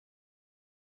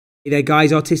Hey there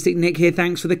guys, Artistic Nick here,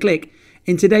 thanks for the click.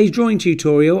 In today's drawing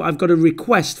tutorial, I've got a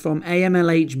request from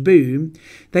AMLH Boom.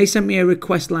 They sent me a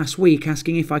request last week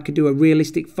asking if I could do a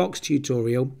realistic fox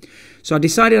tutorial. So I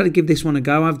decided I'd give this one a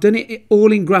go. I've done it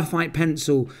all in graphite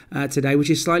pencil today,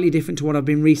 which is slightly different to what I've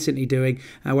been recently doing,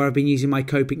 where I've been using my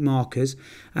Copic markers.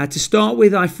 To start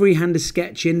with, I freehand a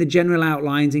sketch in the general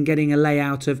outlines and getting a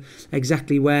layout of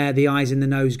exactly where the eyes and the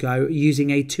nose go using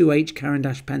a 2H Caran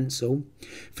D'ache pencil.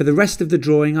 For the rest of the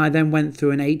drawing, I then went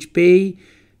through an HB,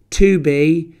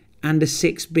 2B and a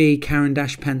 6B Caran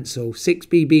D'ache pencil,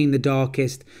 6B being the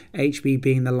darkest, HB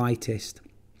being the lightest.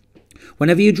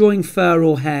 Whenever you're drawing fur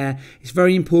or hair, it's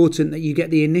very important that you get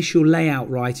the initial layout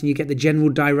right and you get the general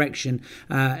direction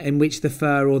in which the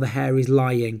fur or the hair is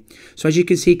lying. So as you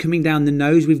can see coming down the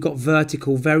nose, we've got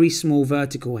vertical, very small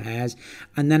vertical hairs,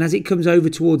 and then as it comes over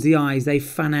towards the eyes, they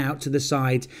fan out to the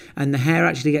sides and the hair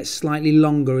actually gets slightly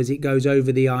longer as it goes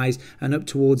over the eyes and up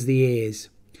towards the ears.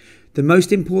 The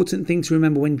most important thing to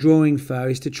remember when drawing fur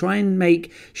is to try and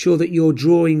make sure that you're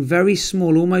drawing very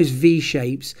small, almost V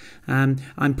shapes.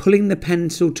 I'm pulling the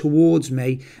pencil towards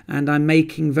me and I'm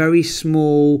making very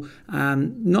small,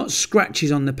 not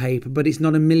scratches on the paper, but it's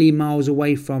not a million miles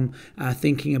away from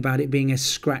thinking about it being a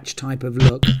scratch type of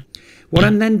look. What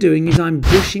I'm then doing is I'm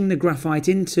brushing the graphite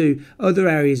into other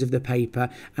areas of the paper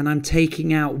and I'm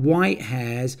taking out white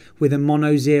hairs with a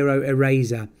mono zero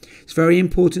eraser. It's very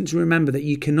important to remember that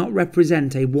you cannot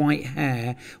represent a white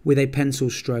hair with a pencil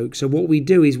stroke. So what we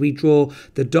do is we draw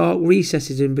the dark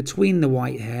recesses in between the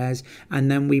white hairs and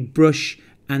then we brush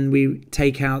and we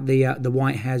take out the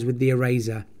white hairs with the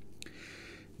eraser.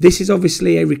 This is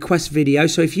obviously a request video,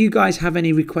 so if you guys have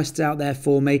any requests out there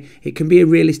for me, it can be a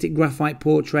realistic graphite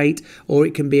portrait or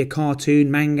it can be a cartoon,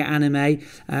 manga, anime,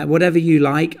 whatever you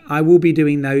like, I will be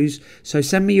doing those. So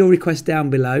send me your request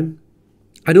down below.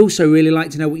 I'd also really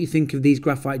like to know what you think of these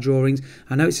graphite drawings.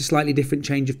 I know it's a slightly different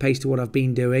change of pace to what I've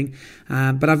been doing,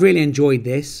 but I've really enjoyed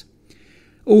this.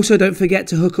 Also, don't forget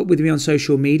to hook up with me on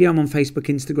social media. I'm on Facebook,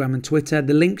 Instagram and Twitter.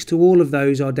 The links to all of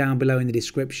those are down below in the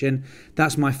description.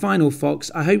 That's my final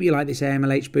fox. I hope you like this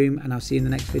AMLH Boom and I'll see you in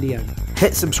the next video.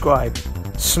 Hit subscribe,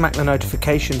 smack the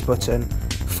notifications button,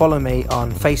 follow me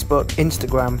on Facebook,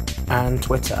 Instagram and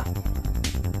Twitter.